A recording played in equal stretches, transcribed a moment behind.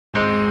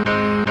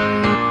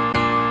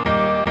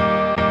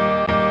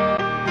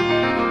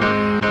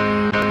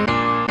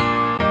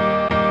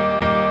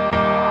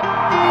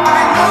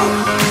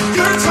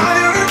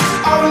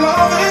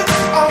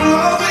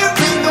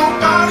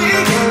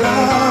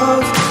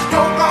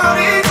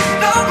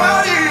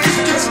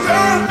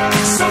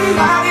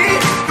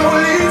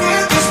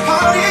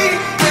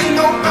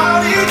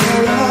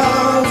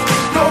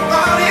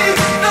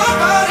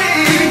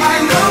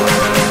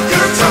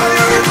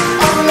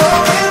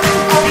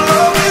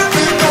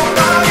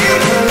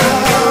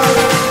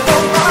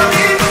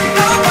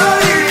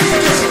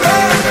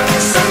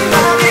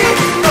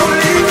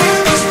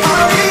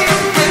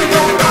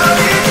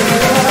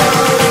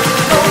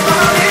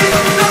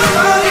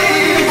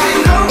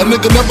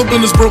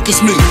Brooke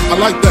is me, I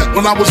like that.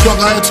 When I was young,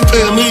 I had 2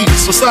 pair of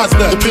leaves. Besides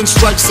that, the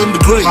pinstripes and the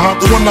gray,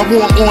 the one I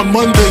wore on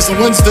Mondays and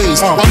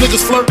Wednesdays. While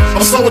niggas flirt, I'm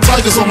sewing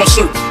tigers on my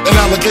shirt and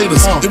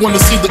alligators. They wanna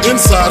see the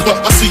inside,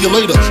 but I see you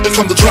later. Here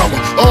come the drama.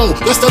 Oh,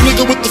 that's that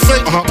nigga with the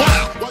fake.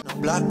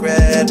 Black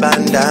red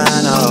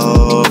bandana,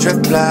 oh,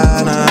 drip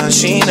liner.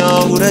 She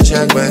know who to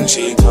check when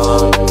she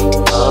come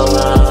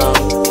around.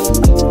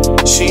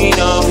 She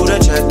know who to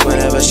check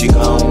whenever she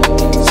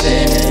comes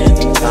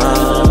in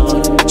town.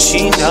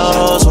 She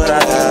knows what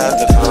I have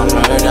to calm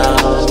her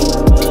down.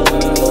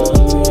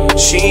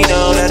 She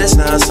know that it's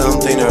not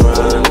something to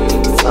run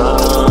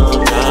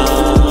from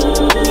now.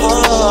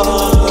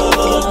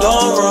 Oh,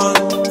 don't run.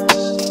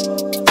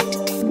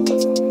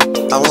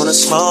 I wanna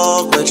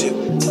smoke with you.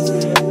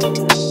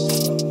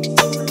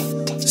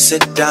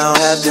 Sit down,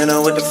 have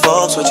dinner with the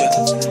folks with you.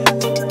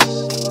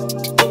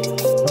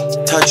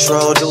 Touch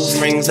road, do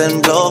rings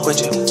and blow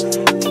with you.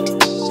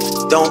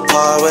 Don't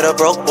part with a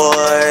broke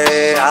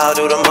boy. I'll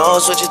do the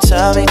most with you.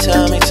 Tell me,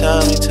 tell me,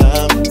 tell me,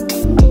 tell me.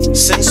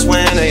 Since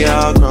when are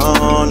y'all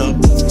grown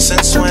up?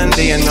 Since when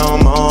do you know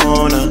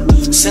Mona?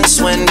 Since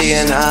when do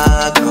you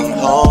not come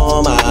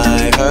home?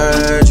 I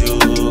heard you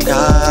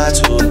got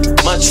too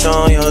much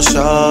on your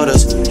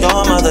shoulders.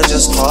 Your mother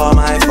just called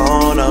my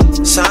phone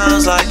up.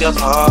 Sounds like the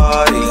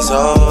party's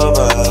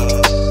over.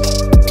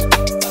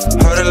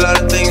 Heard a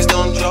lot of things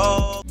don't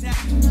joke.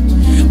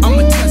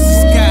 I'ma touch the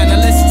sky, now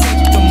let's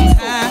take them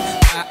high.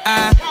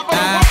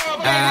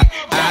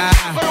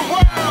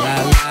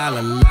 La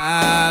la la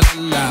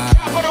la.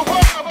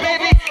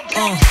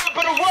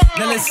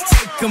 Now let's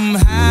take them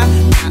high.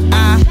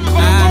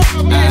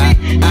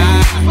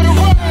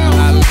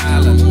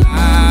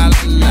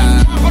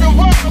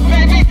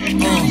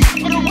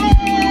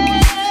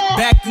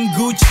 Back in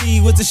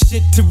Gucci with the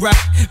shit to rock.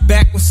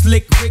 Back when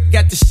Slick Rick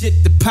got the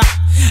shit to pop.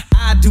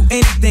 I'd do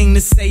anything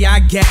to say I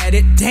got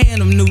it. Damn,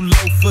 them new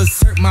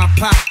loafers hurt my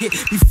pocket.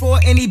 Before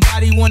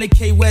anybody wanted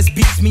K-West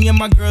beats, me and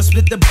my girl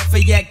split the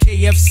buffet at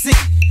KFC.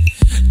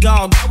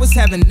 Dog, I was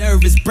having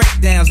nervous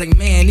breakdowns. Like,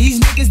 man, these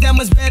niggas that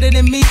much better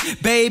than me.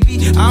 Baby,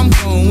 I'm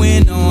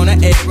going on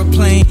an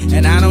aeroplane,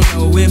 and I don't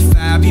know if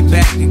I'll be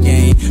back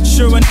again.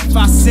 Sure enough,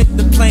 I sent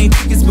the plane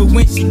tickets, but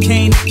when she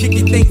came to kick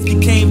it, things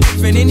became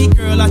different. Any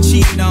girl I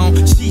cheated on,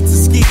 sheets to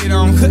skeeted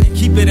on. Couldn't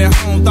keep it at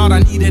home, thought I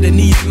needed a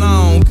knee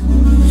long.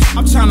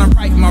 I'm trying to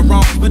right my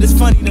wrongs, but it's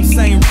funny them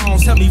same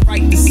wrongs help me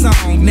write the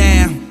song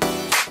now.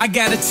 I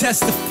gotta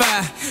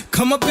testify,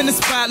 come up in the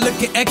spot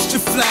looking extra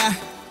fly.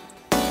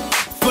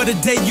 For the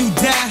day you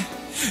die,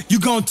 you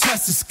gon'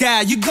 touch the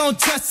sky. You gon'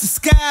 touch the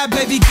sky,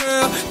 baby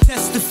girl,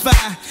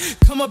 testify.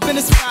 Come up in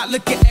the spot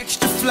looking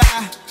extra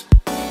fly.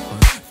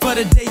 For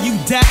the day you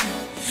die,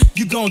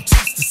 you gon'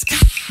 touch the sky.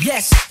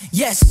 Yes,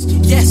 yes,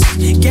 yes,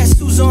 guess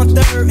who's on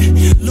third?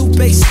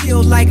 Lupe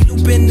still like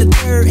Lupe in the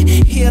third.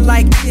 Here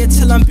like here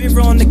till I'm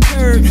bitter on the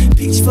curb.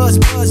 Peach fuzz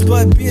buzz,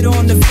 but bitter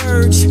on the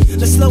verge.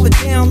 Let's slow it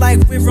down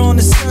like we're on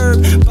the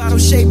serve. Bottle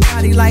shaped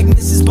body like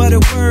Mrs.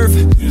 Butterworth.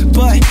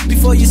 But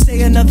before you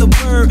say another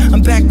word,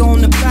 I'm back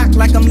on the block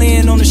like I'm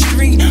laying on the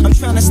street. I'm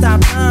trying to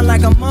stop lying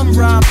like I'm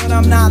Rob, but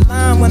I'm not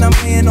lying when I'm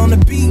laying on the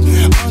beat.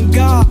 On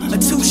guard, a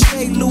touche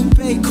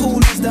Lupe,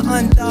 cool as the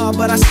undog,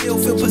 but I still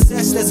feel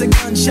possessed as a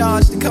gun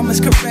charge. To come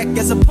as correct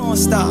as a porn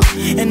star,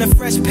 and a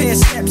fresh pair of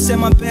steps and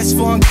my best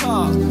foreign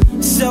car.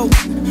 So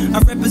I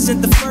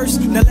represent the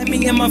first. Now let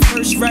me in my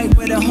verse right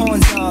where the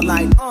horns are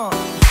like.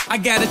 I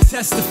gotta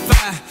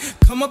testify.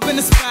 Come up in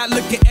the spot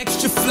looking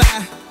extra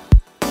fly.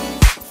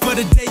 For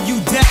the day you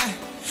die,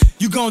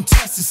 you gon'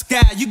 touch the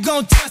sky. You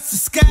gon' touch the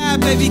sky,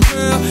 baby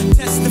girl.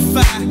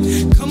 Testify.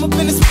 Come up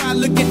in the spot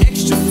looking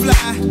extra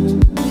fly.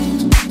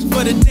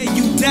 For the day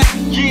you die,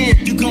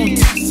 you gon'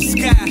 touch the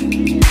sky.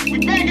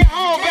 We back at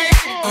home, baby.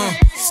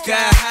 Sky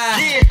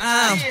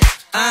high,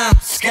 I'm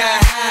sky